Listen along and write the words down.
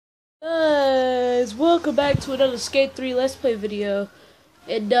Guys, welcome back to another Skate 3 Let's Play video.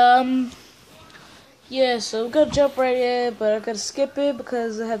 And, yeah, so I'm gonna jump right in, but I gotta skip it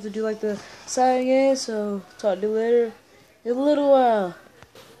because I have to do, like, the signing in, so talk to you later in a little while.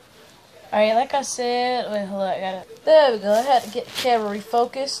 Alright, like I said, wait, hold on, there we go, I had to get the camera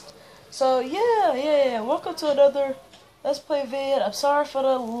refocused. So, yeah, welcome to another Let's Play video. I'm sorry for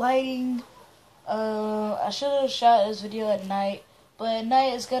the lighting. I should have shot this video at night. But at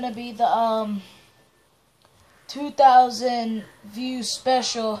night is gonna be the 2,000 view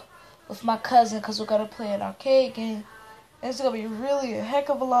special with my cousin because we're gonna play an arcade game. And it's gonna be really a heck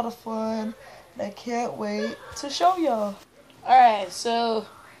of a lot of fun. And I can't wait to show y'all. Alright, so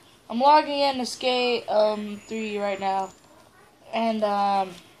I'm logging in to Skate 3 right now. And on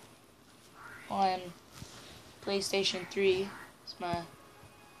PlayStation 3. It's my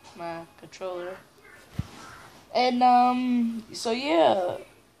controller. And so yeah,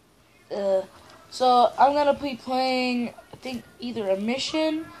 so I'm gonna be playing, I think, either a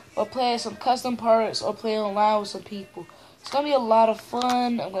mission or play some custom parts or play online with some people. It's gonna be a lot of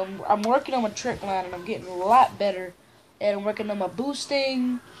fun. I'm working on my trick line and I'm getting a lot better, and I'm working on my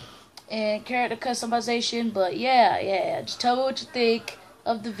boosting and character customization. But yeah, just tell me what you think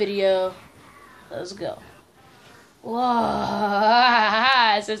of the video. Let's go.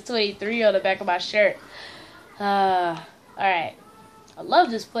 Whoa, it says 23 on the back of my shirt. Alright. I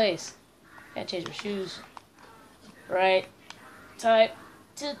love this place. Gotta change my shoes. Right. Time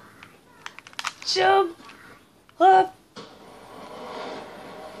to jump up.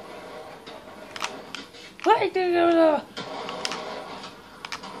 What?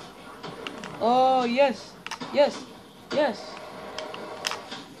 Oh, yes. Yes.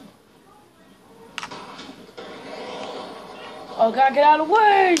 Oh, gotta get out of the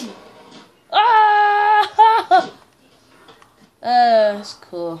way. Ah! That's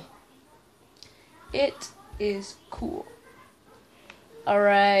cool. It is cool.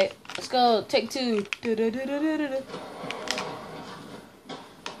 Alright, let's go. Take two.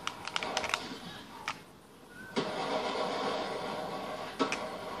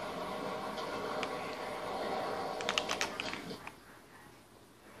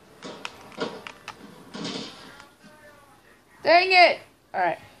 Dang it!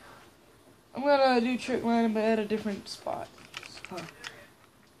 Alright. I'm gonna do trick line, but at a different spot.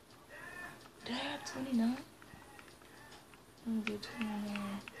 Did I have 29? I'm gonna do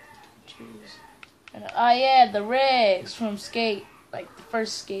 29. Choose. And, yeah, the regs from Skate, like the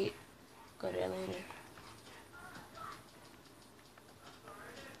first Skate. Go there later.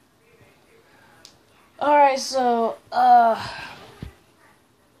 Alright, so, I'm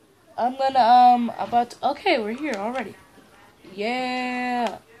gonna, okay, we're here already.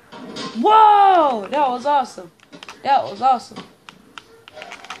 Yeah. Whoa! That was awesome. That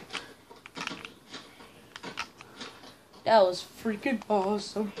was freaking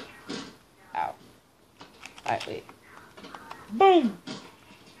awesome. Ow. Alright, wait. Boom!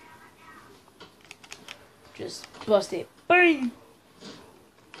 Just bust it. Bang! You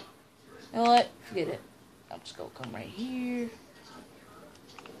know what? Forget it. I'm just gonna come right here.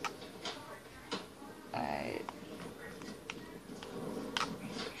 Alright.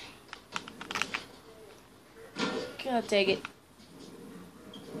 I'll take it.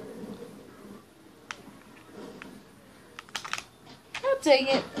 I'll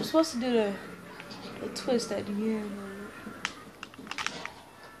take it. I'm supposed to do the twist at the end.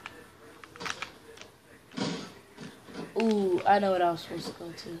 Ooh, I know what I was supposed to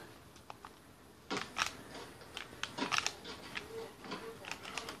go to.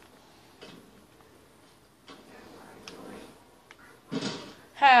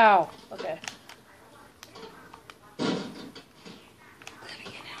 How? Okay.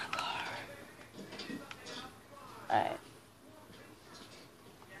 Alright.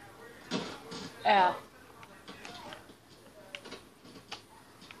 Ow.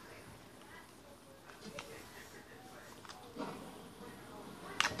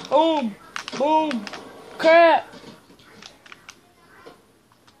 Boom! Boom! Crap!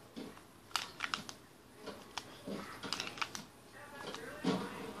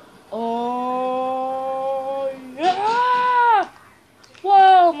 Oh, yeah!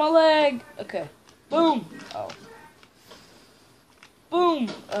 Whoa, my leg! Okay. Boom! Oh. Boom!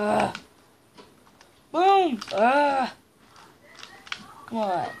 Boom! Come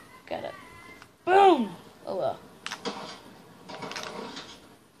on. Got it. Boom! Oh well.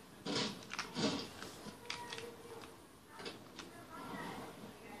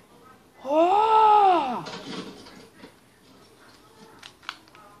 Oh!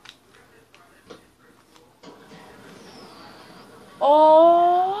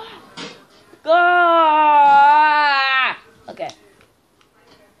 Oh!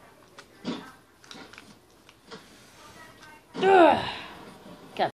 Ugh.